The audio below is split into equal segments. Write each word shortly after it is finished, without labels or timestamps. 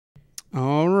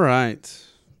All right.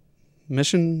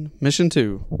 Mission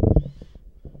 2.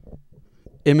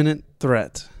 Imminent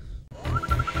threat.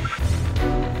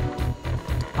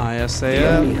 The ISAF.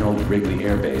 enemy-held Wrigley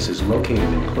Air Base is located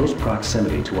in close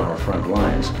proximity to our front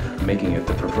lines, making it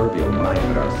the proverbial knife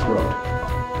at our throat.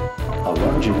 A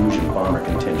large Illusion bomber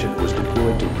contingent was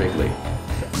deployed to Wrigley.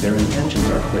 Their intentions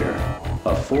are clear.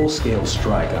 A full-scale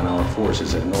strike on our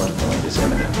forces at North Point is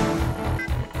imminent.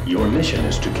 Your mission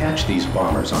is to catch these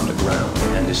bombers on the ground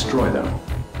and destroy them.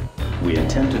 We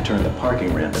intend to turn the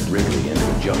parking ramp at Wrigley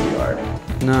into a junkyard.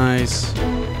 Nice.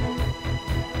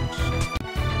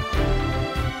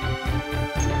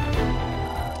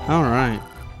 All right.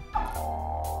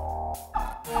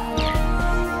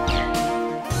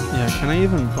 Yeah, can I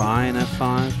even buy an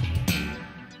F5?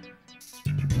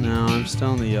 No, I'm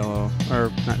still in the yellow. Or,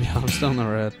 not yellow, I'm still in the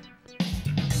red.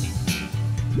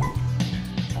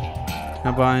 Can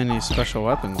I buy any special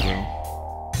weapons, though?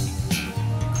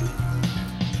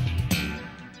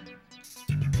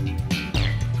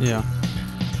 Yeah.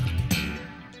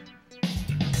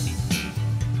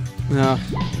 No,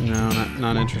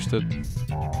 not interested.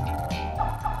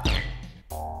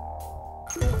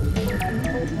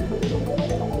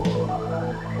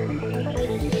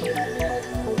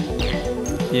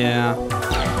 Yeah.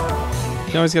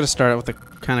 You always gotta start out with the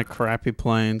kind of crappy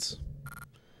planes.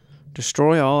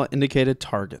 Destroy all indicated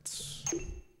targets.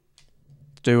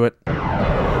 Do it. 30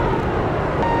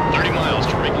 miles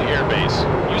to Wrigley Air Base.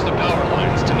 Use the power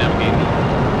lines to navigate north.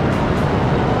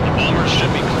 The bombers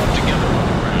should be clumped together on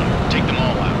the ground. Take them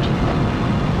all out.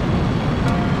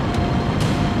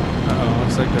 Uh-oh,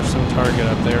 looks like there's some target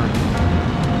up there.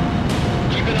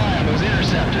 Keep an eye on those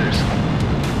interceptors.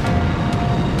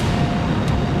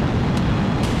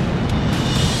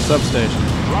 Substation.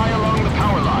 Fly along the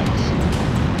power lines.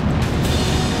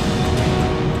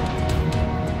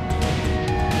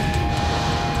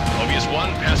 Mobius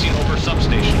 1 passing over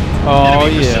substation. Oh,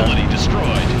 Enemy yeah. facility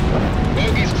destroyed.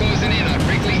 Bogies closing in on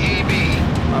Wrigley AB.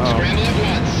 Uh-oh. Scramble at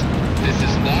once. This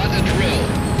is not a drill.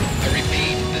 I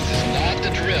repeat, this is not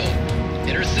a drill.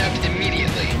 Intercept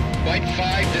immediately. White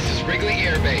 5, this is Wrigley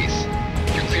Air Base.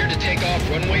 You're cleared to take off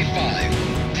runway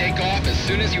 5. Take off as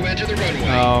soon as you enter the runway.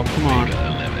 Oh, come on.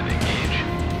 11 engage.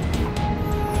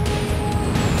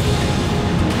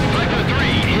 Viper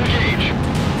 3 engage.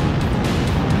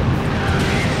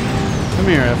 Come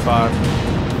here, F5.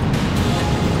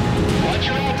 Watch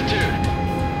your altitude.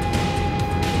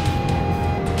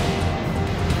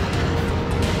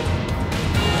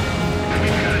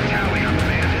 We've got a tally on the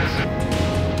Mantis.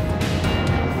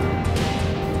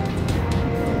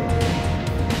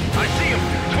 I see him.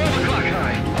 12 o'clock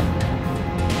high.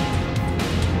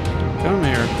 Come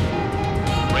here.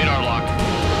 Radar lock.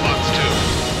 Box 2.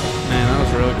 Man, that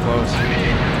was really close.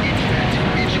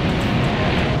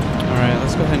 Alright,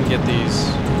 let's go ahead and get these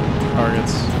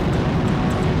targets.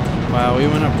 Wow, we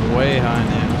went up way high in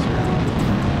the atmosphere.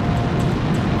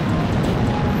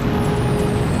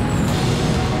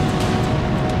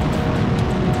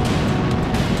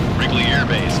 Wrigley Air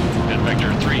Base at vector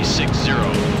 360.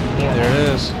 There it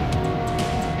is.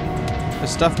 Is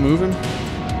stuff moving?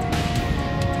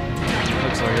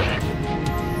 Looks like it.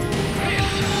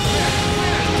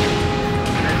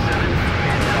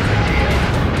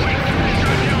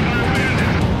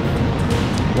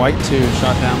 White 2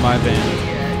 shot down by Bandit.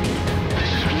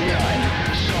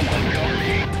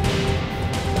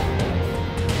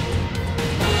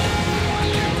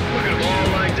 Look at them all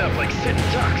lined up like sitting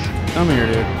ducks. Come here,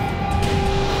 dude.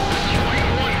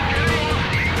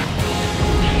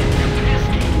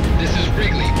 This is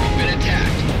Wrigley. We've been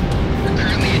attacked. We're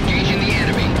currently engaging the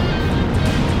enemy.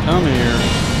 Come here.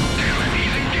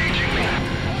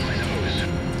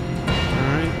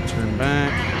 Alright, turn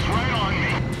back.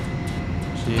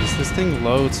 Jeez, this thing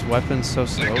loads weapons so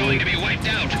They're slowly. going to be wiped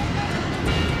out.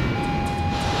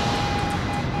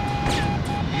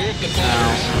 Move the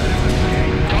bombers.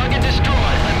 Target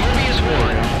destroyed by Mobius There we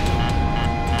 1. go.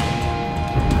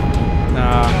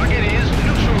 Nah, Target is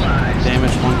neutralized.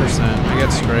 damage 1%. I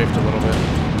got strafed a little bit.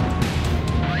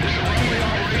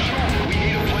 We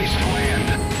need a place to land.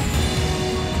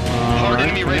 Hard Alright.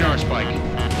 enemy radar spike.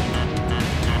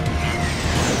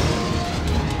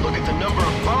 Look at the number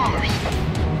of bombers.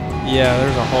 Yeah,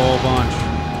 there's a whole bunch.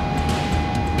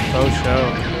 Oh, show.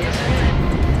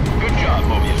 Good job,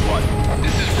 Mobius 1.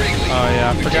 This is Wrigley. Oh, yeah,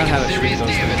 I We've forgot taken how to shoot serious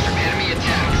those damage things. from enemy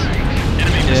attacks.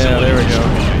 Enemy Yeah, facility there we go.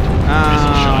 destroyed. Missile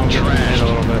Ah, shot I'm getting hit a trashed.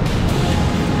 little bit.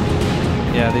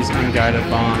 Yeah, these unguided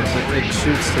bombs, it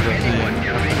shoots to the thing.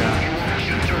 I forgot.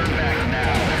 Turn back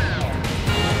now.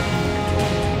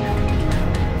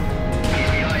 He's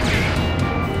behind me.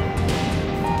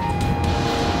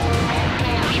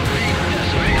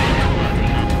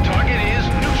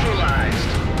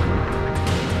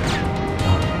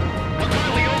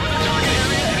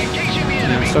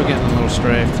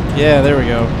 strafed. Yeah, there we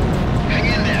go. Hang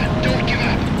in there. Don't give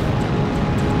up.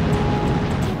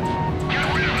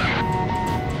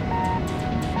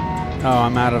 Oh,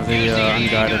 I'm out of the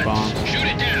unguided bombs. Shoot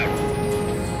it down.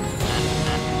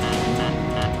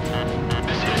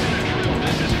 This isn't a drill.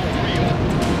 This is for real.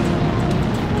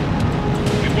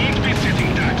 We won't be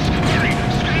sitting ducks. Hurry.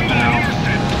 Scramble and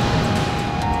intercept.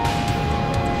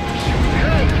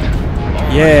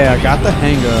 Yeah, I got the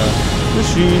hanger.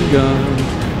 Machine gun.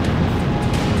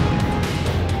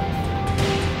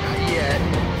 Not yet.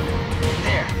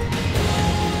 There.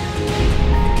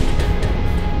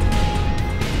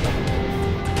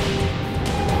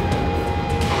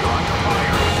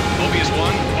 Mobius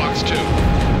 1, Fox 2.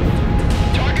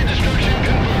 Target destruction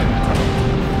confirmed.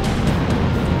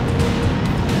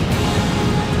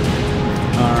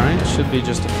 Alright, should be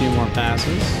just a few more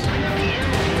passes.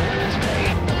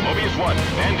 Mobius 1,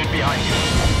 bandit behind you.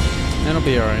 It'll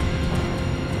be alright.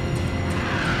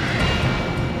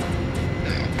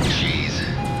 Jeez.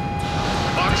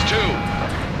 Fox 2.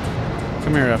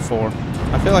 Come here, F4.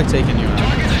 I feel like taking you out.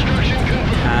 Target destruction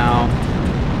confirmed. Ow.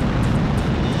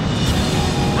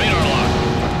 Radar lock.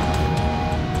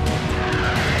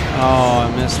 Oh, I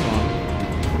missed one.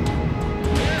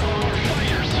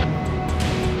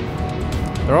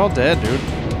 They're all dead, dude.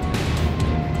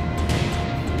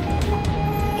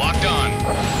 Locked on.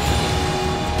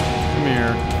 Come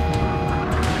here.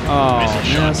 Oh, Missile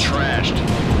shot missed. trashed.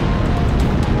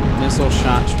 Missile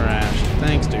shot trashed.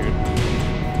 Thanks, dude.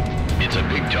 It's a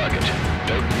big target.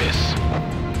 Don't miss.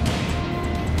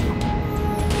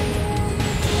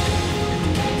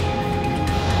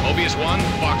 Mobius 1,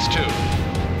 Fox 2.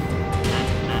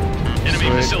 Enemy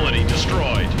Sweet. facility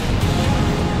destroyed.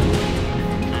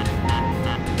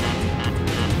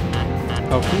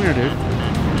 Oh, come here, dude.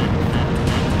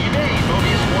 Evade,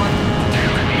 Mobius 1.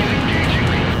 Enemies engaging.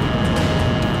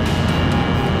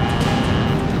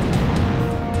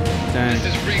 Dang. This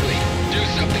is Wrigley. Do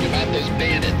something about those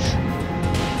bandits.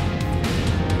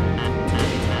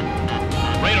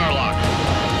 Radar lock.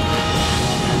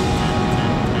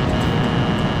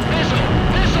 Missile!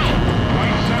 Missile!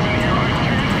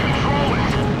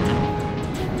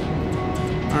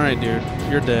 Alright, dude.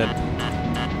 You're dead.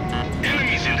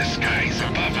 Enemies in the skies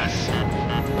above us.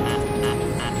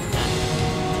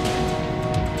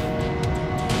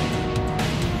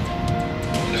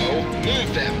 No,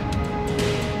 move them.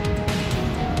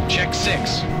 Check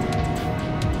 6.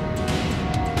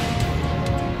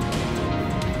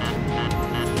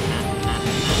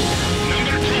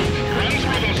 Number 2, run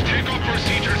through those takeoff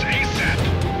procedures ASAP.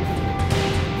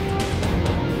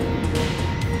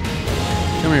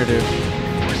 Come here, dude.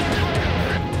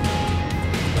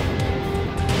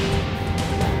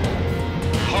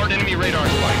 Hard enemy radar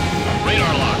spike.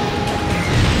 Radar lock.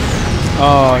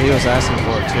 Oh, he was asking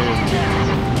for it, too.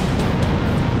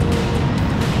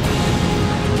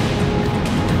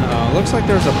 Looks like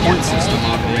there's a point system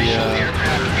on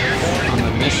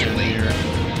the mission here.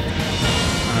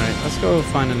 Alright, let's go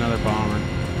find another bomber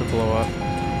to blow up.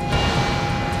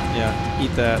 Yeah,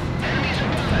 eat that.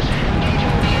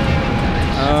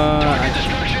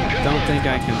 I don't think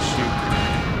I can shoot.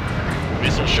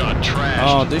 Missile shot trashed.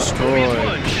 Oh, destroyed.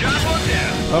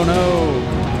 Oh no!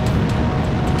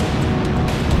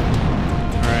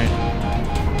 Alright,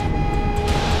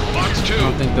 Fox 2. I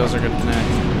don't think those are gonna connect.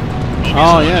 Mobius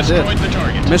Oh, 1 yeah, it did. destroyed the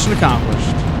target. Mission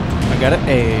accomplished. I got an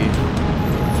A.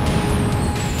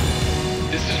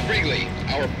 This is Wrigley.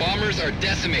 Our bombers are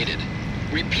decimated.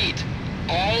 Repeat,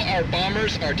 all our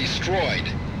bombers are destroyed.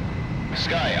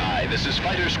 Sky Eye, this is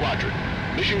Fighter Squadron.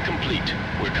 Mission complete.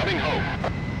 We're coming home.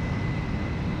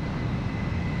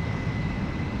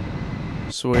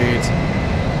 Sweet.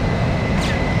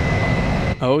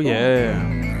 Oh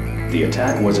yeah. The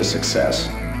attack was a success.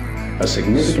 A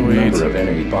significant Sweet. number of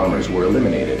enemy bombers were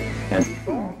eliminated, and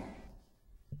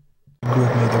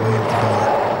group made their way to the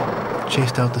bar,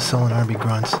 chased out the sullen army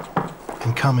grunts,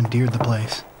 and commandeered the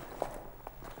place.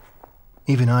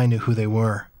 Even I knew who they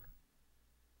were.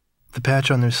 The patch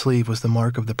on their sleeve was the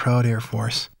mark of the proud Air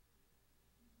Force.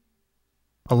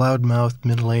 A loud-mouthed,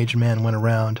 middle-aged man went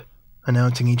around,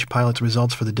 announcing each pilot's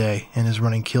results for the day and his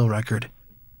running kill record.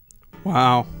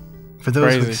 Wow. For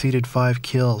those who Crazy. exceeded 5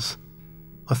 kills,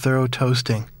 a thorough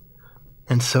toasting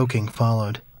and soaking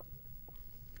followed.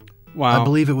 Wow. I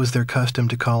believe it was their custom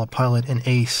to call a pilot an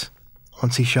ace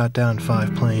once he shot down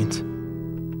 5 planes.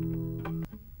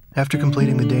 After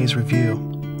completing the day's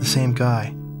review, the same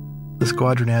guy, the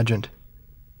squadron adjutant,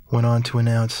 went on to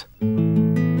announce,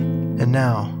 "And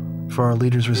now, for our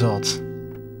leader's results."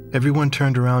 Everyone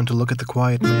turned around to look at the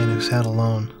quiet man who sat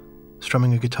alone,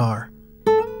 strumming a guitar.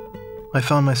 I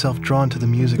found myself drawn to the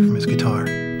music from his guitar.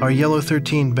 Our Yellow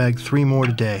 13 bagged 3 more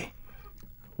today,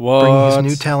 bringing What?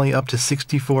 his new tally up to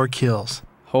 64 kills.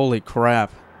 Holy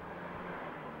crap.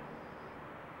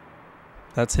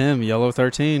 That's him, Yellow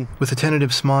 13. With a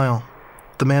tentative smile,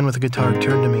 the man with the guitar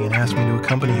turned to me and asked me to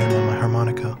accompany him on my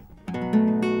harmonica.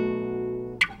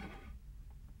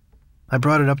 I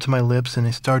brought it up to my lips and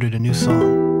I started a new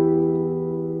song.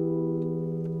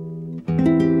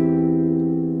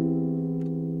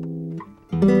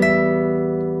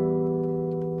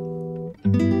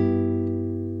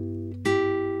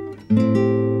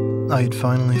 I had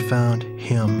finally found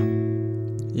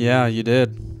him. Yeah, you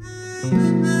did.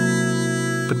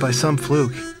 But by some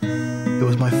fluke, it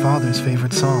was my father's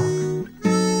favorite song.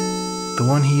 The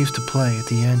one he used to play at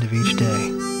the end of each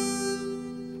day.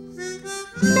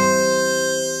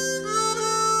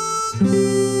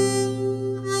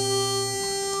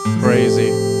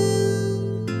 Crazy.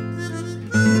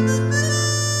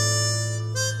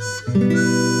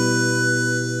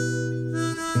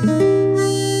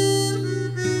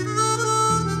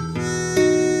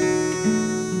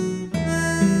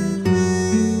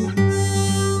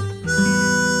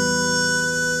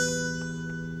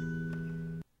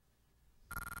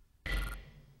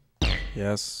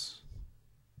 Yes.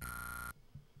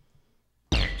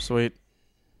 Sweet.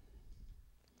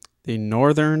 The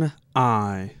Northern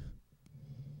Eye.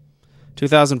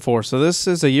 2004. So this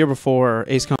is a year before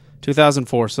Ace Combat.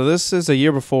 2004. So this is a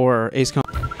year before Ace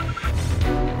Combat.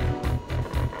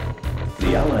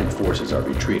 The Allied forces are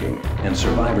retreating, and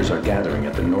survivors are gathering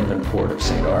at the northern port of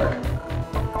St. Arc.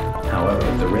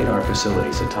 However, the radar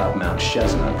facilities atop Mount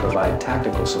Shezna provide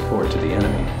tactical support to the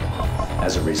enemy.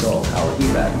 As a result, our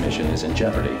evac mission is in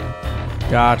jeopardy.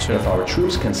 If Gotcha. our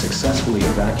troops can successfully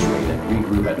evacuate and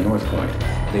regroup at North Point,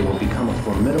 they will become a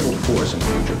formidable force in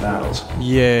future battles.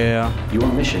 Yeah.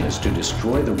 Your mission is to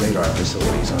destroy the radar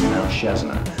facilities on Mount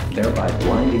Shezna, thereby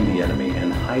blinding the enemy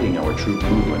and hiding our troop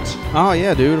movements. Oh,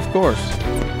 yeah, dude, of course.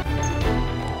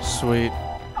 Sweet.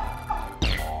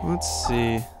 Let's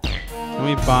see. Can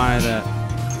we buy that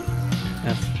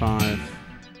F5?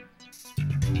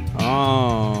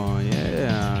 Oh,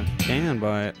 yeah. Can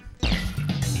buy it.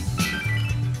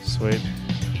 Sweet.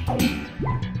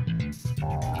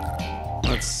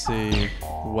 Let's see.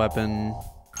 Weapon.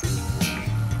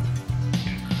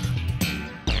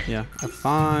 Yeah,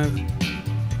 F5.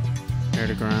 Air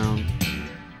to ground.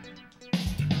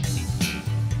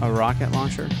 A rocket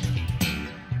launcher.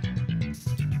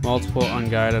 Multiple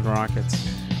unguided rockets.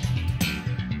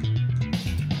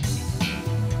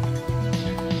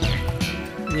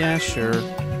 Yeah, sure.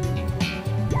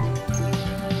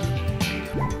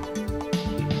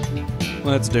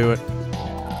 Let's do it.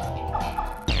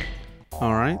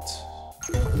 All right.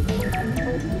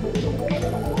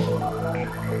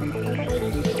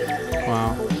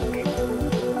 Wow.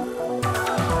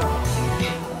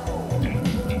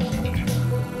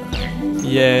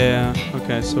 Yeah.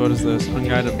 Okay, so what is this?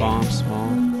 Unguided bomb, small.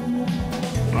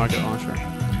 Rocket launcher.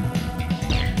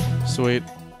 Sweet.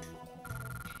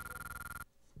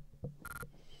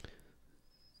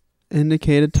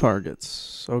 Indicated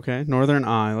targets. Okay, Northern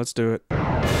Eye. Let's do it.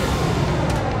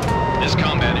 This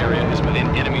combat area is within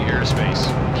enemy airspace.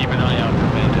 Keep an eye out for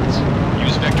bandits.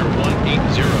 Use Vector 180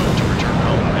 to return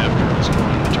home after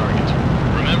destroying the target.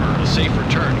 Remember, a safe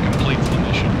return completes the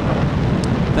mission.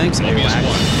 Thanks, Mobius AWACS.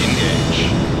 1,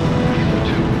 engage.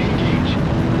 2, engage.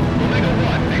 Omega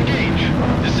 1, engage.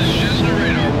 This is Shezna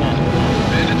Radar 1.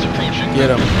 Bandits approaching.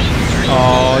 Get him.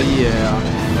 Oh, yeah.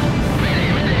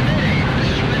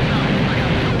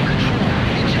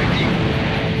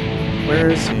 Where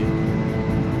is he?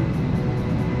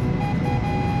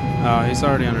 Oh, he's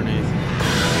already underneath.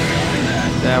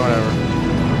 Yeah, whatever.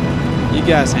 You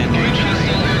guys handle Engage it.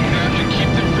 hostile aircraft and keep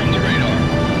them from the radar.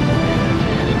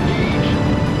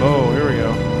 Oh, here we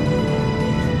go.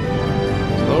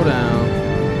 Slow down.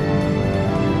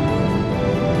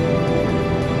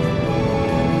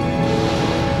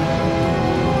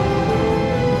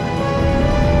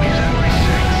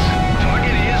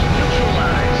 Target is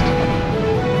neutralized.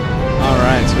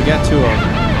 Alright, so we got 2 of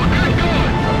them.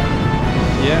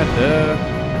 Yeah, duh.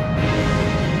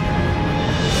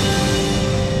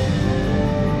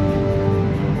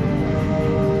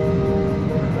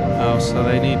 Oh, so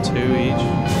they need 2 each.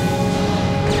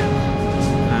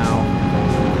 Ow.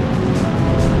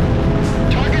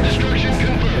 Target destruction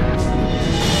confirmed.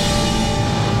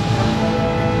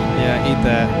 Yeah, eat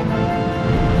that.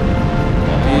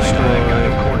 Got him Destroy.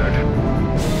 cornered.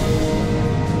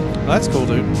 Well, that's cool,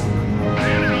 dude.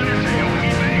 Landed on your tail,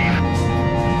 evade.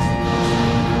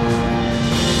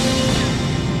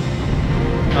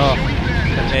 Oh,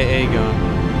 the AA gun.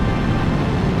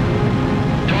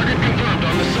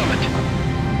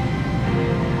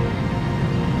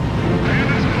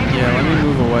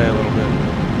 away a little bit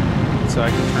so I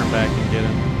can turn back and get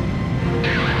him.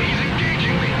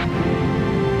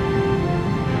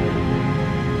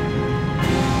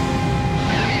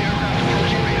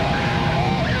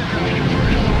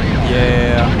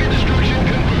 Yeah.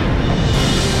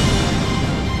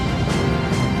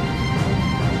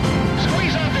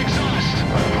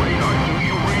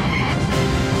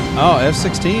 Oh,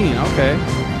 F-16, okay.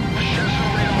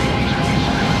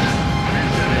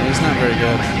 Yeah, he's not very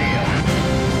good.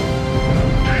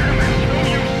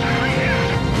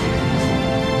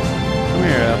 Come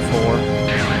here, F-4.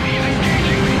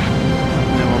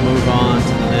 And then we'll move on to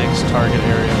the next target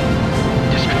area.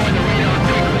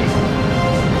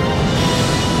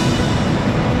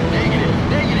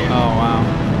 Oh, wow.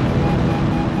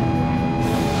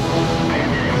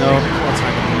 No, that's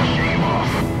not gonna work.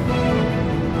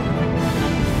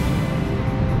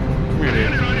 Come here,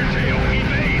 dude.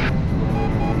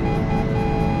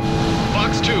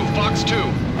 Fox 2.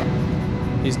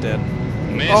 He's dead.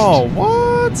 Missed. Oh,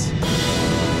 what?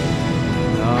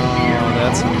 Oh,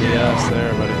 that's some BS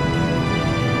there, buddy.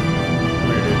 Come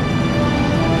here, dude.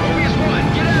 Mobius 1,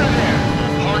 get out of there!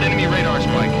 Hard enemy radar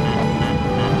spike.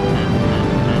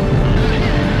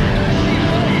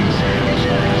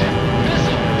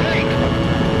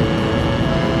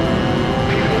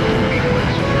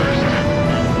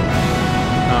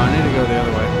 No, I need to go the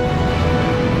other way.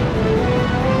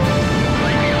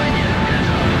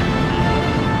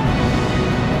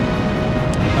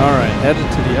 Alright, headed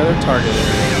to the other target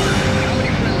area.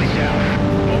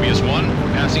 Mobius 1,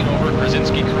 we're passing over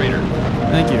Krasinski Crater.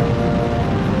 Thank you.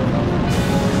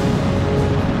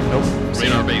 Nope.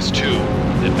 Radar base 2,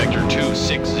 at vector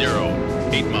 260,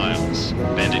 8 miles.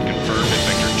 Bandit confirmed at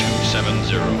vector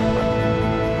 270.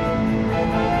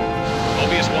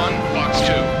 Mobius 1, Fox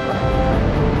 2.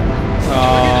 Oh,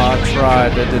 I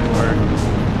tried. That didn't work.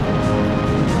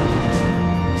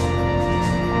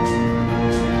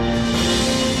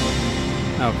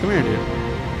 Oh, come here, dude.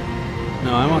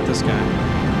 No, I want this guy.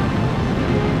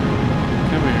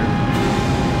 Come here.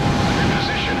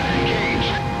 Position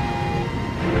engaged.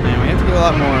 Man, we have to get a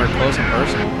lot more close and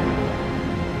personal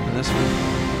than this one.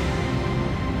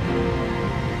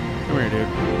 Come here, dude.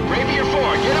 Rapier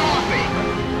 4, get off me!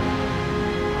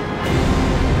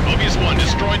 Mobius 1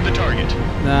 destroyed the target.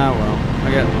 Nah, well, I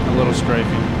got a little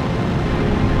strafing.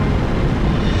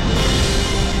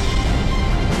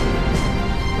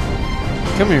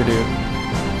 Come here, dude.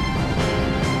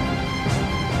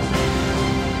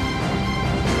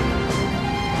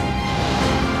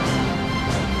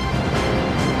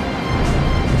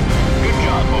 Good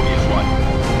job, Mobius 1.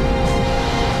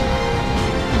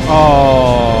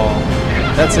 Oh,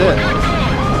 that's it.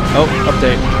 Oh,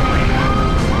 update.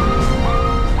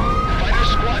 Fighter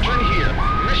squadron here.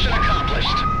 Mission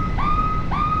accomplished.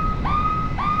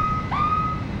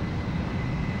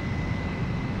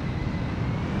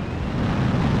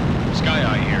 Sky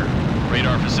Eye here.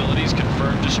 Radar facilities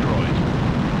confirmed destroyed.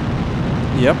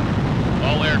 Yep.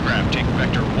 All aircraft take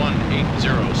vector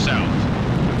 180 south.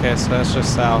 Okay, so that's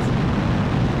just south.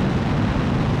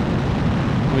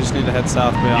 We just need to head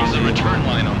south beyond Use the the return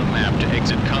line on the map to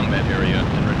exit combat area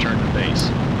and return to base.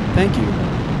 Thank you.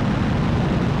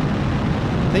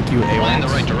 Thank you, Fly in the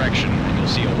AWACS. right direction, and you'll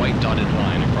see a white dotted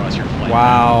line across your flight.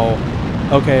 Wow.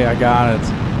 Okay, I got it.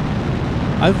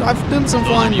 I've done some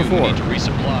Those flying of you who before. need to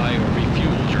resupply or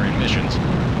refuel during missions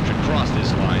should cross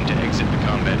this line to exit the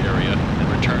combat area and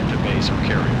return to base or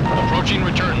carrier. Approaching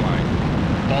return line.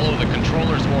 Follow the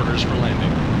controller's orders for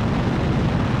landing.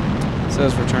 It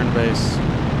says return to base.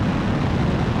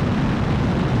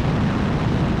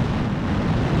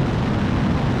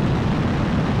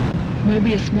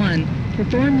 Mobius 1,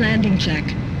 perform landing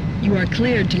check. You are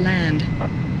cleared to land.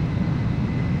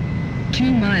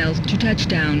 2 miles to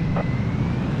touchdown.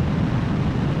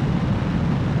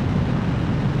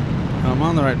 I'm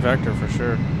on the right vector for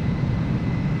sure.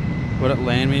 Would it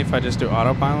land me if I just do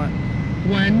autopilot?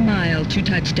 1 mile to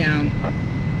touchdown.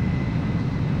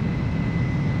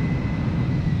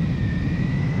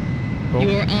 Cool.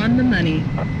 You're on the money.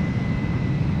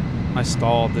 I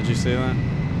stalled. Did you see that?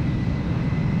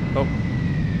 Oh.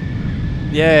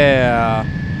 Yeah.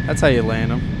 That's how you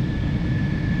land them.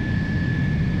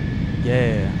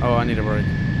 Yeah. Oh, I need a brake.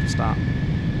 Stop.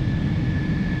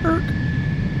 Erk.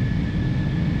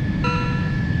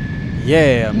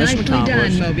 Yeah. Mission Nicely done,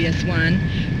 accomplished. Mobius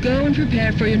 1. Go and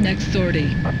prepare for your next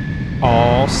sortie.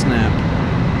 All snap.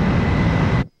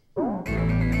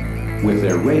 With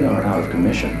their radar out of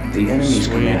commission, the enemy's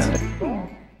Sweet. command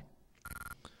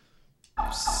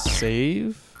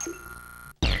Save.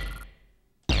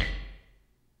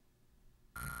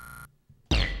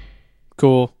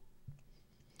 Cool.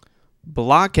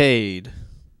 Blockade.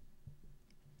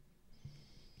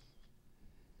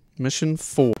 Mission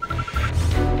 4.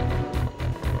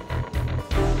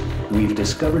 We've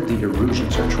discovered the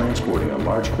Erusians are transporting a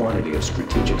large quantity of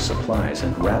strategic supplies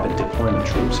and rapid deployment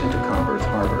troops into Comberth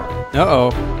Harbor.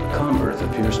 Uh-oh. Comberth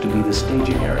appears to be the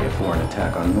staging area for an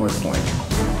attack on North Point.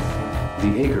 The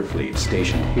Aegir fleet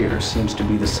stationed here seems to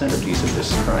be the centerpiece of this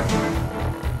strike.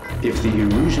 If the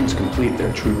Erusians complete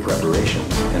their troop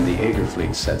preparations and the Aegir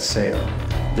fleet sets sail,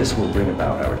 this will bring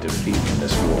about our defeat in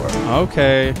this war.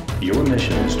 Okay. Your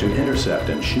mission is to intercept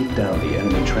and shoot down the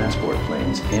enemy transport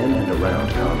planes in and around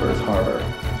Comberth Harbor.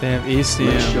 They have Let's show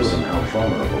them ECMs. how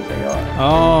vulnerable they are.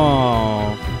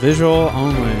 Oh, visual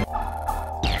only.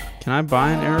 Can I buy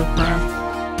an aircraft?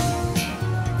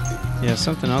 Yeah,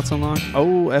 something else unlocked.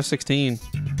 Oh, F-16.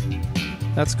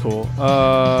 That's cool.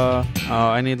 Oh,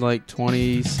 I need like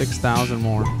 26,000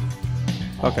 more.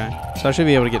 Okay, so I should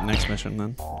be able to get next mission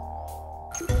then.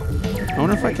 I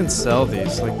wonder if I can sell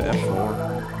these, like the F4.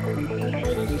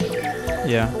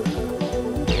 Yeah.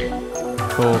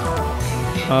 Cool.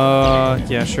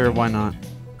 Yeah, sure, why not?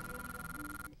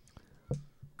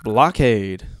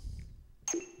 Blockade.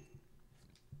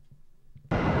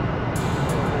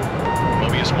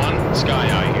 Mobius 1, Sky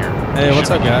Eye here. Hey, what's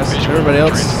up, guys? Visual Everybody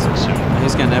else, transport soon.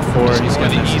 he's got an F4, he's Destroy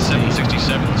got an the F-16.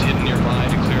 E-767s hidden nearby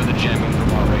to clear the jamming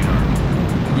from our radar.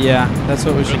 Yeah, that's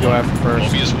what we should Good go luck. after first.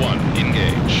 Mobius 1,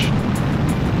 engage.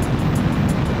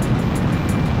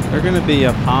 They're gonna be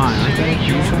up high, aren't they?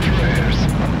 Usually?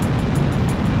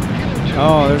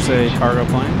 Oh, there's a cargo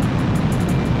plane.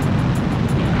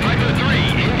 Viper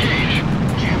 3, engage.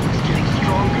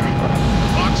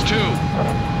 Fox 2.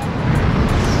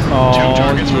 Oh, 2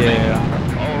 targets remaining. yeah.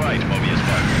 All right, Mobius 1.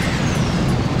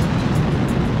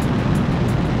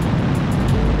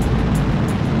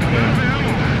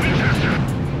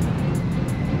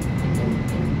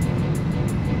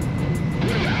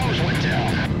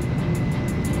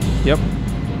 Yep.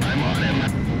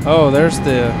 Oh, there's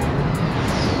the...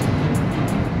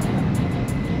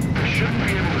 Should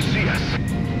be able to see us.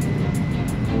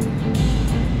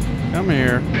 Come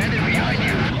here. Bandit behind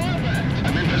you.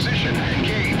 I'm in position.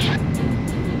 Engage.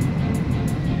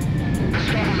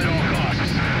 Stop them at all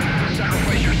costs.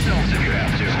 Sacrifice yourselves if you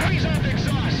have to. Squeeze off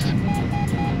exhaust.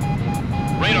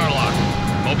 Radar lock.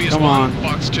 Mobius Come 1, on.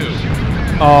 Fox 2.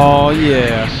 Oh,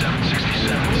 yeah.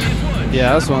 767.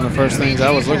 Yeah, that's one of the first things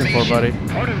I was looking for, buddy.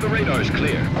 Part of the radar is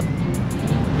clear.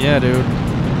 Yeah, dude.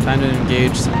 Time to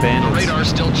engage some The bandits. radar's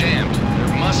still jammed.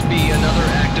 There must be another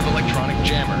active electronic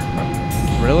jammer.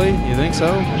 Really? You think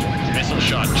so? Missile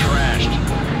shot trashed.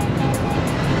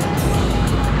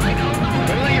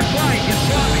 Don't let your flying get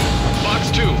sloppy.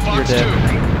 Fox 2, Fox You're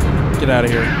dead. 2. Get out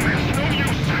of here.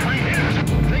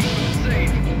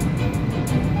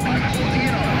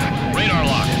 Radar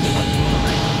lock.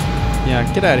 Yeah,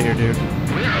 get out of here, dude.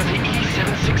 Where are the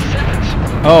E-767s?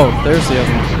 Oh, there's the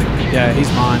other one. Yeah,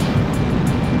 he's mine.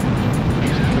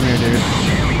 Come here, dude.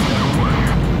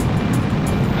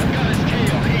 I've got his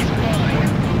tail. He's mine.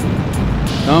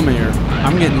 Come here.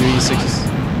 I'm getting you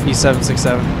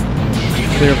E767.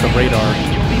 Clear up the radar.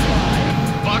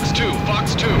 Fox 2,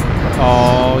 Fox 2.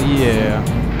 Oh, yeah.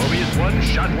 Mobius 1,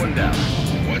 shot 1 down.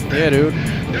 What Yeah, dude.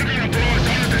 They're gonna blow us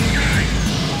out of the sky.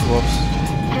 Whoops.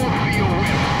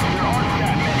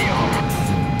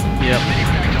 Yep.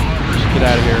 Get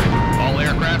out of here. All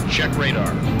aircraft, check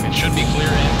radar. It should be clear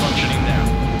and functioning now.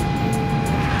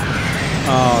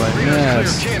 Oh,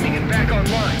 yes. Jamming and back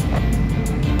online.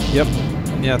 Yep.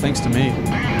 Yeah, thanks to me.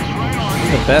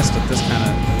 I'm the best at this kind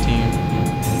of team.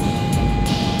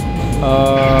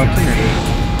 Come here, dude.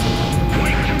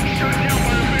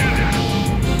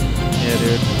 Yeah,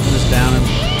 dude. I'm just down him.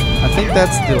 I think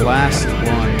that's the last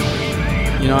one.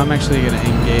 You know, I'm actually going to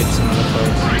engage some of the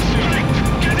folks.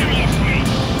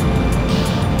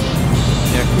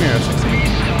 Yeah, come here, F-16.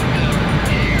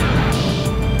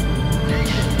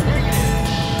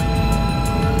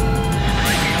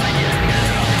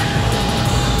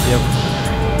 Yep.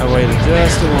 I waited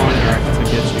just long enough to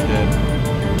get you dead.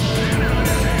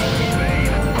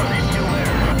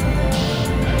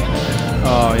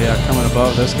 Oh, yeah, coming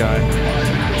above this guy.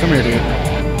 Come here, dude.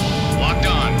 Locked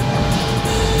on.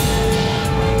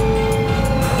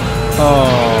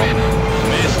 Oh,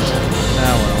 Missed.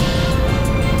 now well.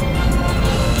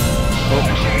 Oh,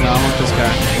 no, I want this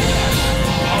guy.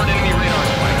 Hard enemy radar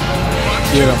spike. Fox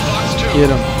 2, Get him. Fox 2. Get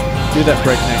him. Do that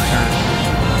breakneck turn.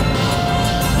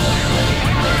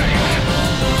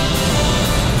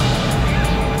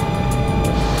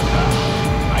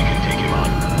 I can take him on.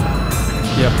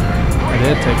 Yep, I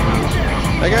did take him out.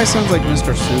 That guy sounds like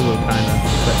Mr. Sulu, kind of.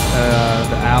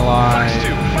 The ally. Fox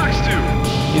 2, Fox 2.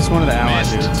 He's one of the allied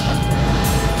Missed. dudes.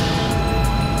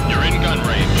 You're in gun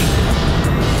range.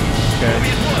 Okay.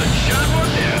 Shot one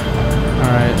down.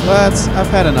 Alright, I've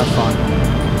had enough fun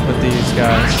with these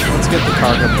guys. Let's get the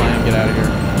cargo plane and get out of here.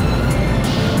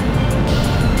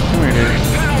 Come here, dude.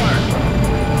 Power.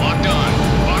 Locked on.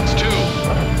 Box 2.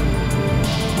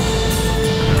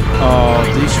 Oh,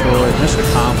 destroyed. Mission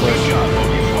accomplished.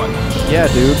 Yeah,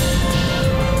 dude.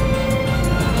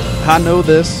 I know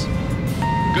this.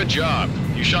 Good job.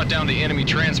 You shot down the enemy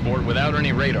transport without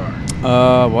any radar.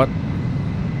 What?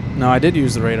 No, I did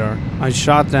use the radar. I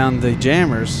shot down the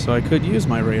jammers, so I could use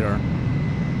my radar.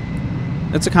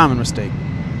 It's a common mistake.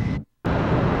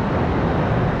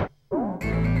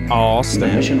 Oh, The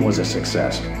stand. mission was a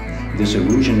success. This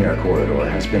Erusian air corridor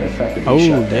has been effectively Oh,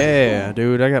 shut down. yeah,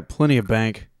 dude. I got plenty of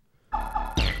bank.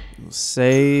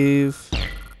 Save.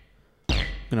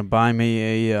 Gonna buy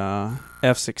me a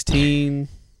F-16.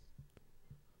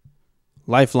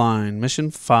 Lifeline. Mission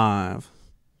 5.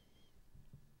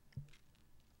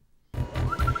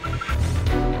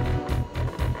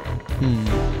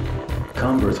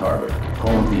 Comberth Harbor,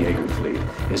 home of the Aegir fleet,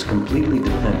 is completely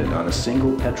dependent on a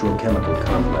single petrochemical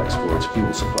complex for its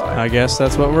fuel supply. I guess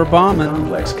that's what we're The bombing.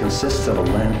 complex consists of a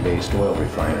land-based oil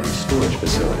refinery storage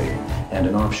facility and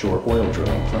an offshore oil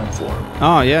drilling platform.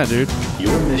 Oh, yeah, dude.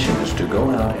 Your mission is to go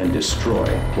out and destroy,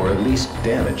 or at least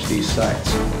damage, these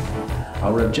sites.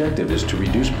 Our objective is to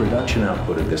reduce production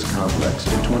output of this complex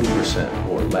to 20%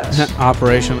 or less.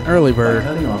 Operation Early By Bird.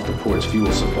 cutting off the port's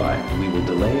fuel supply, we will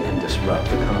delay and disrupt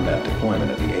the combat deployment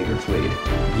of the Aegir fleet.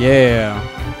 Yeah.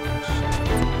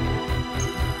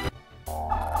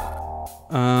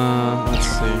 Let's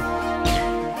see.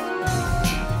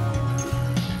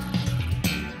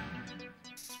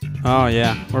 Oh,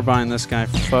 yeah. We're buying this guy.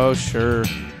 Faux sure.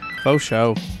 Faux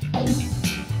show.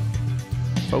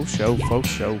 Faux show. Faux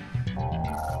show.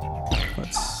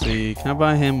 Let's see. Can I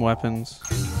buy him weapons?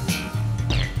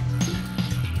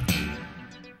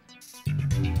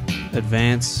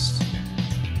 Advanced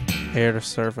air to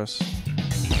surface.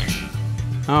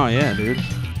 Oh, yeah, dude.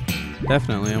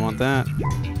 Definitely, I want that.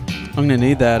 I'm gonna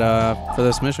need that for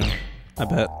this mission, I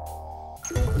bet.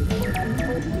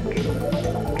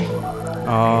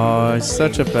 Oh, it's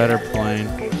such a better plane.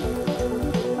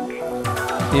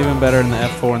 Even better than the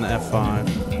F4 and the F5.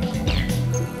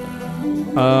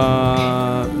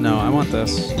 No, I want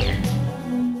this.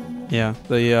 Yeah,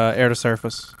 the air to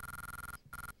surface.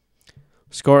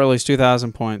 Score at least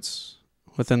 2,000 points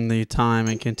within the time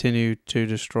and continue to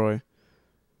destroy.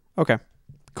 Okay.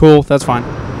 Cool, that's fine.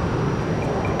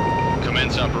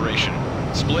 Commence operation.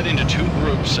 Split into 2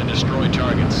 groups and destroy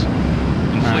targets.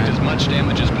 Inflict Alright. as much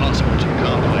damage as possible to the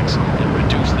complex and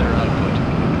reduce their output.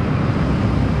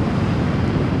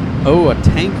 Oh, a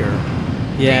tanker.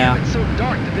 Yeah. Damn, it's so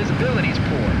dark, the visibility's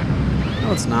poor.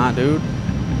 No, it's not, dude.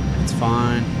 It's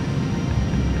fine.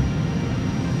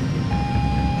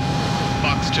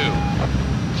 Box 2.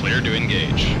 Clear to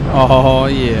engage. Oh,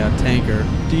 yeah, tanker.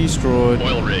 Destroyed.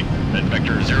 Oil rig at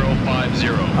vector 050.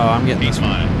 Oh, I'm getting 8 this one.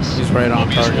 miles. He's right on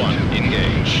Mobius target. 1,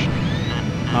 engage.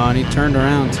 Oh, and he turned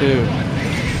around, too.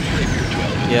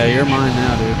 Yeah, you're mine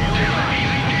now, dude.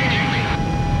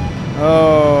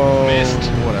 Oh, Missed.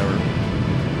 whatever.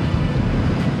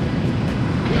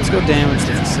 Let's go damage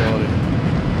the facility.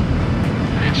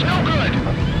 It's no good.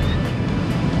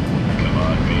 Come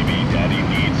on, baby. Daddy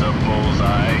needs a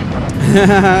bullseye.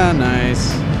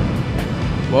 Nice.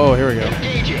 Whoa, here we go.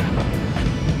 Engaging.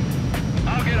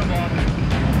 I'll get him off.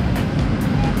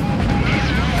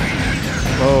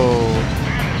 Whoa.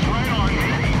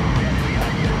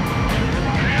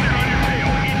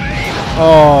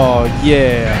 Oh,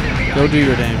 yeah. Go do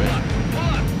your damage.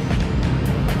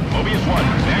 Mobius 1,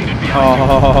 bandit behind you.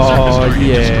 Oh, Surface target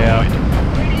yeah. destroyed.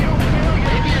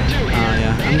 Oh,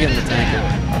 yeah. I'm getting the tanker.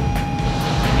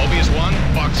 Mobius 1,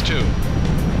 box 2.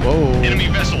 Whoa. Enemy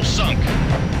vessel sunk.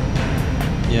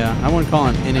 Yeah, I wouldn't call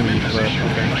him enemy, but okay.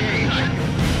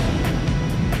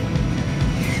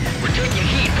 We're taking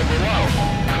heat from below.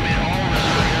 Commit all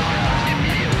reserve aircraft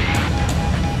immediately.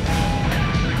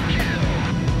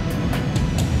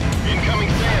 Incoming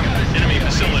SAM. Enemy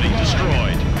facility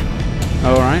destroyed.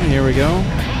 Alright, here we go.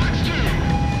 Box 2.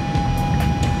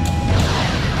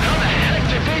 How the heck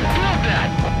did they build that?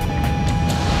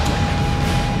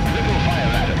 Little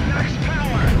fire at it. Max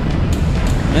power.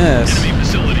 Yes. Enemy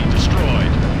facility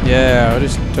destroyed. Yeah, I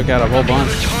just took out a whole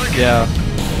bunch. Yeah.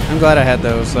 I'm glad I had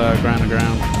those ground to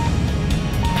ground.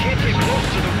 Can't get close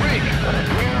to the rig.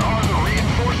 Where are the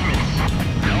reinforcements?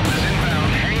 Help is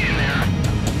inbound. Hang in there.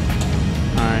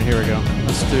 Alright, here we go.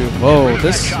 Let's do... Whoa,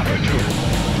 this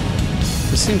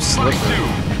seems slippery.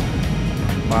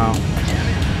 Wow.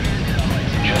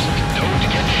 Just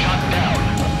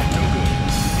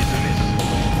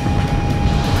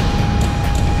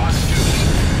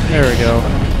go.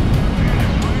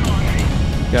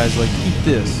 Guys, like, eat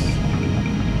this.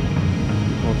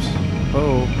 Whoops.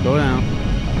 Oh, go down.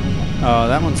 Oh,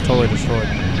 that one's totally destroyed.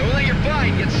 Don't let your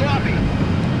flying get sloppy.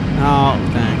 Oh,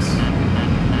 thanks.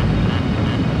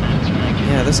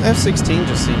 Yeah, this F-16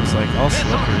 just seems like all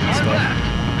slippery and stuff.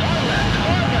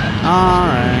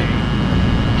 Alright.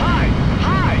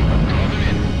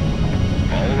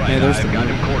 Hey, there's the gun.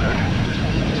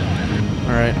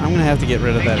 Alright, I'm gonna have to get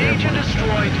rid of that airplane.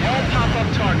 Destroyed all pop-up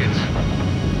targets.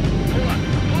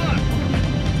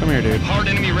 Come here, dude. Hard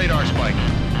enemy radar spike.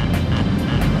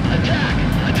 Attack!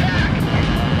 Attack!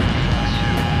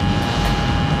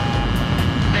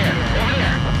 There, over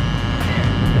there.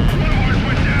 One horse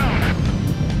went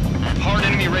down. Hard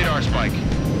enemy radar spike.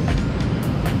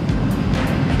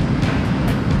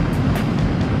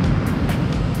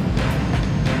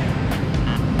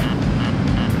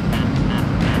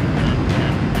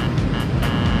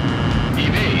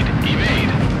 Evade, evade.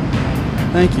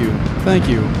 Thank you. Thank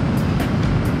you.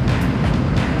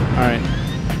 Alright.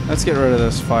 Let's get rid of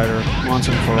this fighter once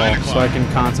and for all so I can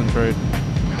concentrate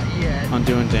on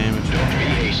doing damage. Don't be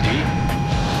hasty.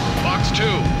 Fox 2.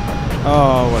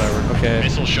 Oh, whatever. Okay.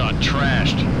 Missile shot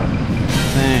trashed.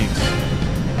 Thanks.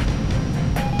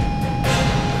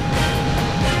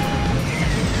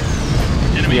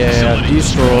 Enemy Yeah, facility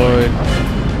destroyed.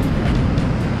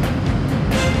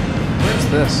 Where's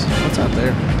this? What's out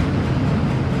there?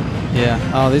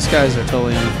 Yeah. Oh, these guys are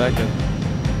totally unaffected.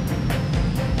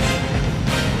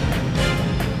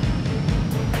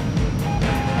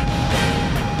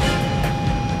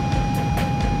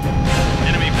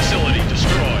 Enemy facility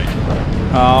destroyed.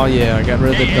 Oh, yeah. I got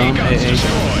rid of the AA dumb guns AA guns.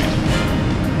 destroyed.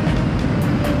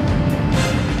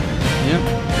 Yep.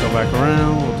 Go back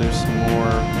around. We'll do some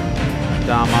more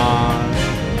damage.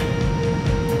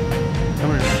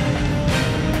 Come here.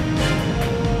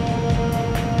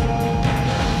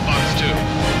 Fox 2.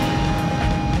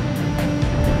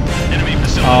 Enemy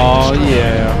facility Oh, destroyed.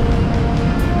 yeah.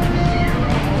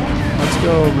 Let's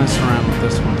go mess around with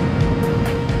this one.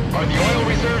 Are the oil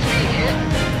reserves being hit?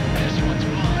 This one's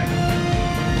mine.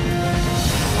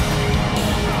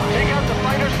 Take out the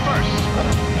fighters first.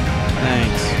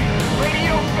 Thanks.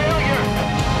 Radio failure.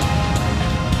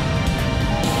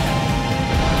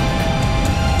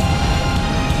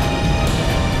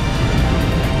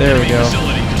 There we Enemy go.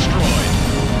 facility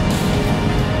destroyed.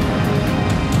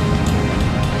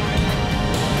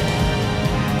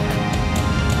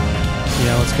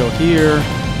 Yeah, let's go here.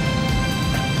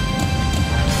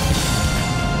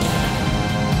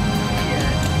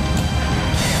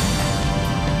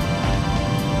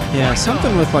 Yeah,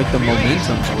 something with like the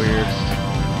momentum's weird.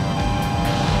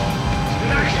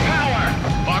 Max power.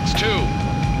 Fox 2.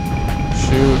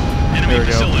 Shoot. Enemy There we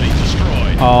go. facility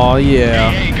destroyed. Oh, yeah.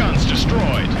 AA guns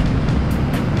destroyed.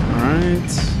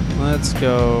 Alright. Let's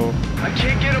go. I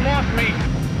can't get him off me.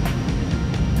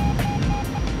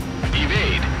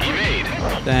 Evade, evade.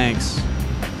 Thanks.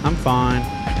 I'm fine.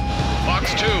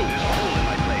 Fox 2.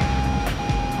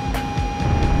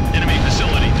 Enemy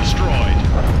facility destroyed.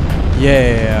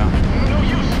 Yeah. No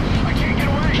use. I can't get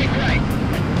away. Keep right.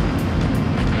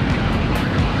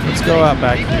 Let's go out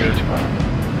back here.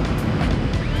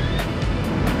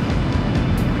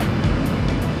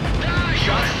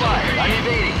 Shots fired. I'm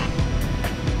evading.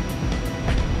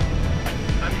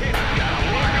 I'm hit.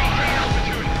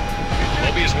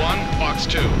 Mobius 1, Fox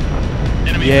 2.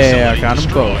 Enemy Yeah, facility got 'em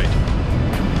destroyed.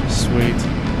 both. Sweet.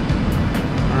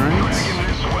 Alright.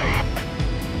 This way.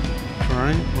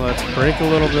 Alright. Let's break a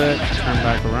little bit. Turn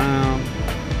back around.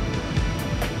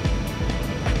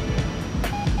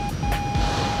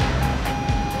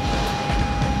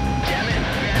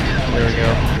 There we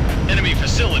go. Enemy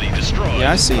facility destroyed.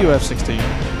 Yeah, I see you, F-16. Right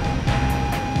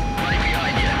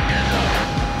behind you. Heads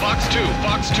up. Fox 2,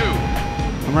 Fox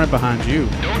 2. I'm right behind you.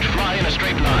 Don't fly in a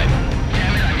straight line.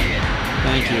 Damn it, I'm hit.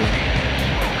 Thank you.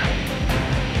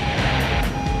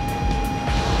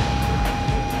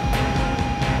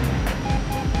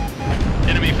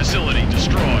 Enemy facility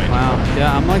destroyed. Wow.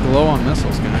 Yeah, I'm like low on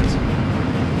missiles, guys.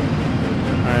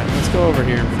 Alright, let's go over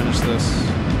here and finish this.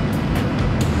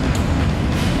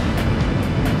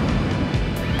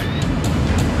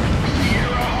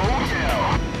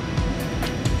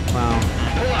 Wow.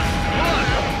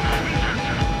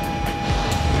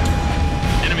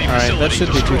 Enemy Alright, facility that should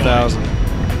be destroyed. 2,000.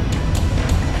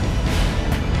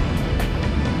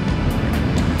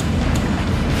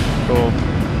 Cool.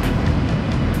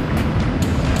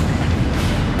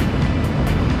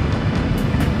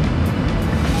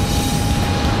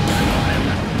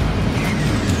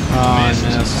 Oh, I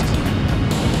missed.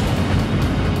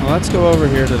 Well, let's go over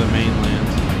here to the mainland.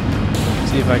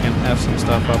 See if I can F some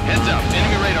stuff up. Heads up,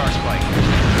 enemy radar spike.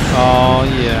 Oh,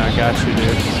 yeah, I got you,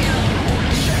 dude.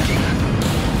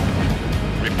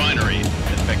 Refinery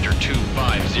at Vector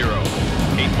 250,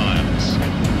 8 miles.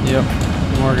 Yep,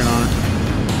 I'm working on it.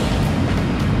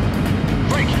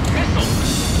 Break! Missile!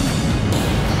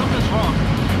 Something's wrong.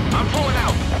 I'm pulling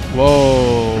out.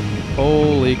 Whoa,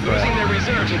 holy Losing crap. their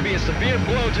reserves would be a severe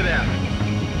blow to them.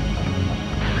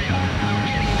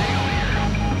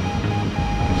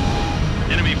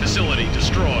 Enemy facility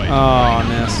destroyed. Oh, I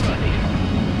missed.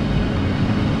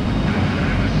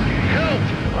 Help!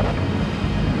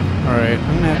 Alright,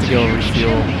 I'm gonna have to go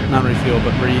refuel. Not refuel,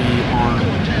 but rearm.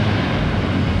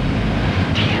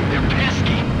 Damn, they're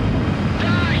pesky.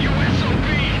 Die, USOB!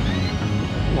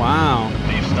 Wow.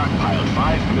 They've stockpiled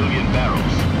 5 million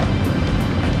barrels.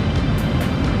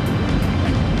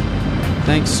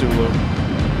 Thanks, Sulu.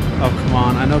 Oh, come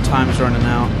on. I know time's running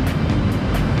out.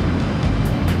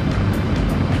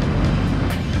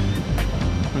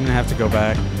 I'm gonna have to go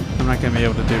back. I'm not gonna be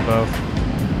able to do both.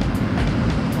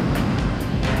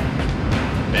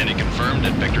 Bandit confirmed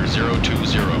at Vector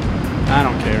 020. I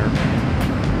don't care.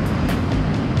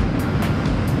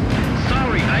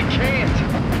 Sorry, I can't.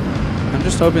 I'm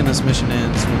just hoping this mission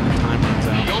ends when the time runs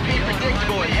out. Don't be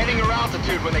predictable and heading your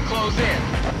altitude when they close in.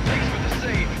 Thanks for the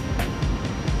save.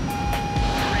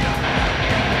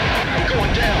 I'm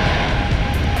going down.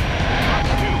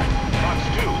 Fox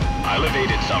 2. I'll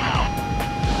evade it somehow.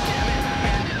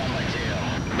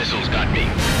 Missiles got me.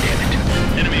 Damn it.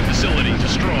 Enemy facility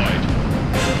destroyed.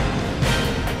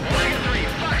 Omega 3,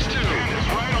 Fox 2. It's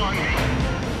right on me.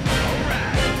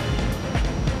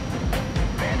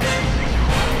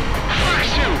 Fox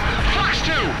 2! Fox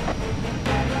 2!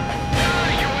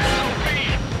 USOB!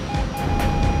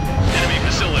 Enemy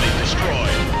facility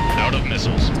destroyed. Out of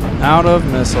missiles. Out of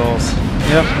missiles.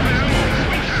 Yep.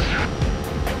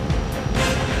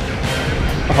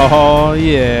 Oh,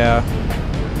 yeah.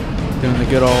 Doing the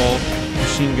good old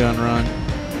machine gun run.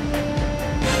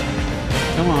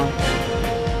 Come on.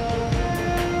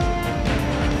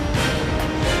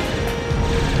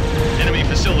 Enemy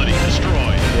facility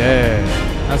destroyed. Yeah.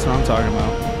 That's what I'm talking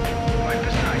about.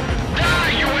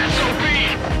 Die, USOB!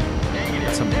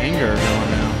 Got some anger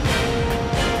going now.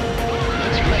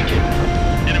 Let's make it.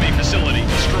 Enemy facility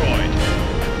destroyed.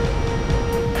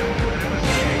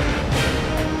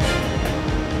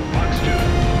 Fox 2.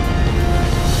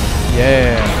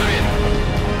 Yeah.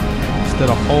 Just did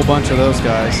a whole bunch of those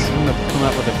guys. I'm gonna come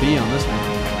out with a B on this one.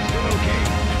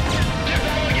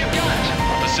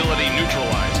 Facility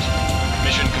neutralized.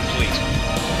 Mission complete.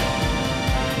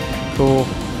 Cool.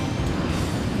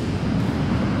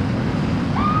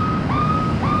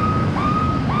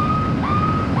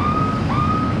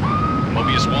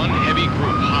 Mobius 1, heavy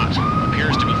group hot.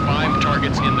 Appears to be 5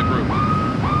 targets in the group.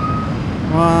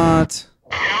 What?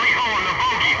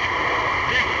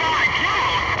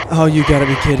 Oh, you gotta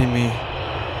be kidding me.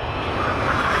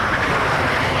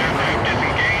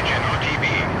 Disengage and RTB.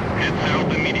 Head south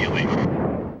immediately.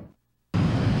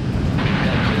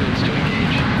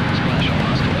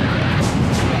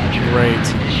 Great.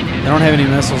 They don't have any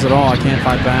missiles at all. I can't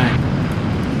fight back.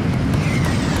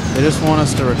 They just want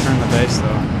us to return the base,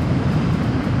 though.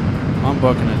 I'm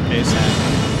booking it ASAP.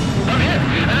 I'm hit,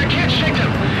 and I can't shake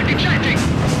them. Ejecting.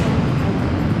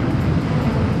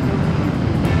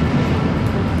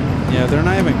 Yeah, they're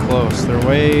not even close. They're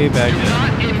way back Do there.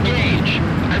 not engage.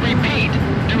 I repeat,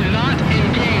 do not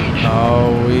engage.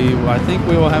 Oh, I think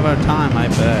we will have our time, I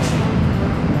bet.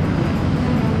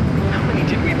 How many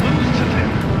did we lose to them?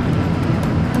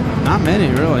 Not many,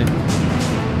 really.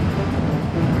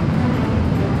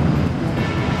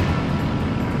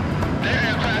 Their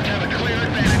aircraft have a clear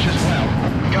advantage as well.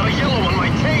 Got a yellow on my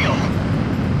tail.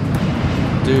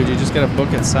 Dude, you just gotta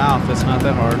book it south. It's not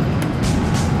that hard.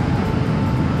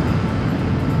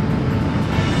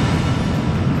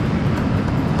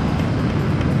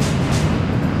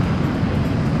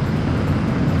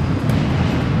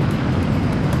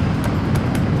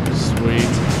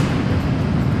 Sweet.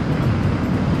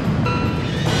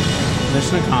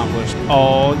 Mission accomplished.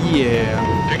 Oh,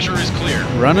 yeah. Picture is clear.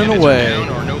 Running Bandits away. Down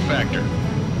or no factor.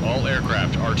 All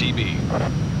aircraft RTB.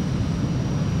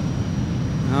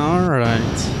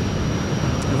 Alright.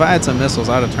 If I had some missiles,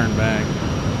 I'd have turned back.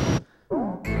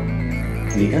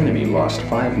 The enemy lost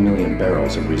 5 million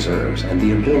barrels of reserves and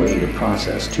the ability to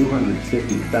process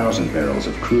 250,000 barrels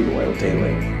of crude oil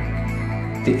daily.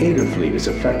 The Ader fleet is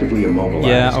effectively immobilized.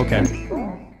 Yeah, okay.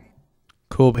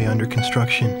 Cool. Be under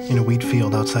construction in a wheat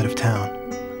field outside of town.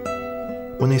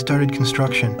 When they started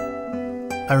construction,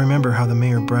 I remember how the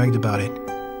mayor bragged about it,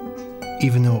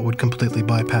 even though it would completely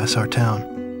bypass our town.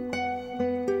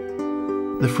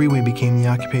 The freeway became the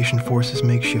occupation force's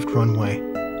makeshift runway,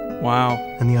 Wow.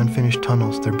 and the unfinished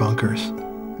tunnels their bunkers.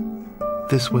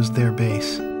 This was their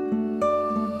base.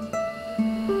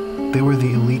 They were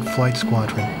the elite flight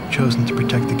squadron chosen to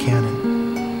protect the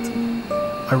cannon.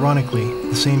 Ironically,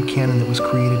 the same cannon that was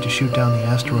created to shoot down the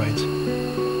asteroids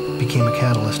became a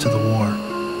catalyst to the war.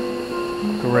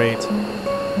 Great.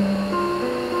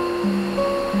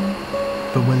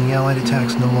 But when the Allied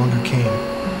attacks no longer came,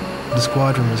 the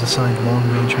squadron was assigned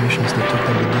long-range missions that took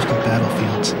them to distant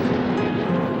battlefields.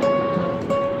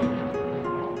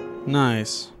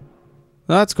 Nice.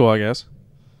 That's cool, I guess.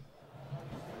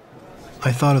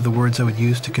 I thought of the words I would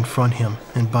use to confront him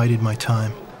and bided my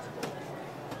time.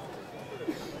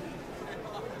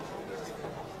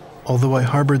 Although I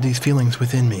harbored these feelings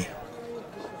within me,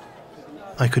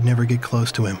 I could never get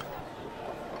close to him.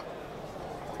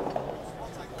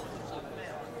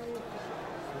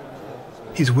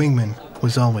 His wingman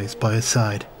was always by his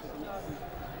side.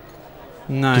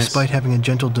 Nice. Despite having a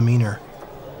gentle demeanor,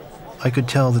 I could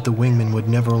tell that the wingman would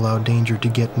never allow danger to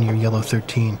get near Yellow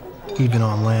 13, even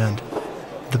on land.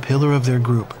 The pillar of their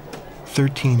group,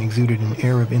 13 exuded an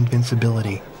air of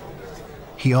invincibility.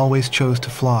 He always chose to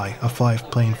fly a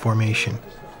 5-plane formation.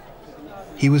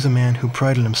 He was a man who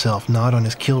prided himself not on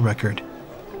his kill record,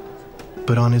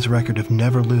 but on his record of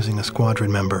never losing a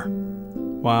squadron member.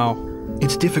 Wow.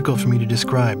 It's difficult for me to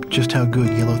describe just how good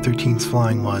Yellow 13's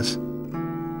flying was,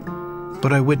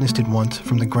 but I witnessed it once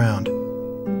from the ground.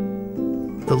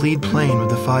 The lead plane with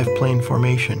the 5-plane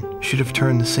formation should have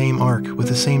turned the same arc with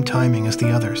the same timing as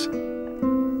the others.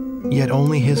 Yet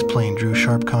only his plane drew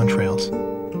sharp contrails.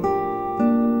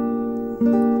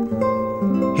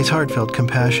 His heart felt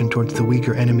compassion towards the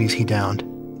weaker enemies he downed.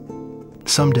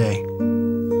 Someday,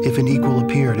 if an equal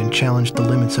appeared and challenged the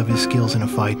limits of his skills in a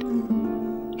fight,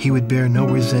 he would bear no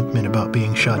resentment about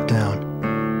being shot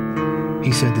down.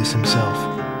 He said this himself.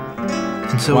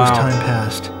 And so as time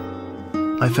passed,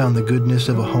 I found the goodness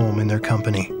of a home in their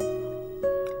company.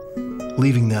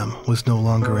 Leaving them was no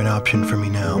longer an option for me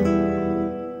now.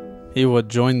 He would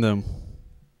join them.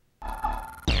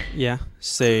 Yeah.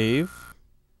 Save.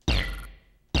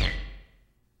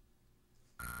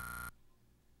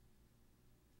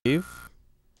 Save.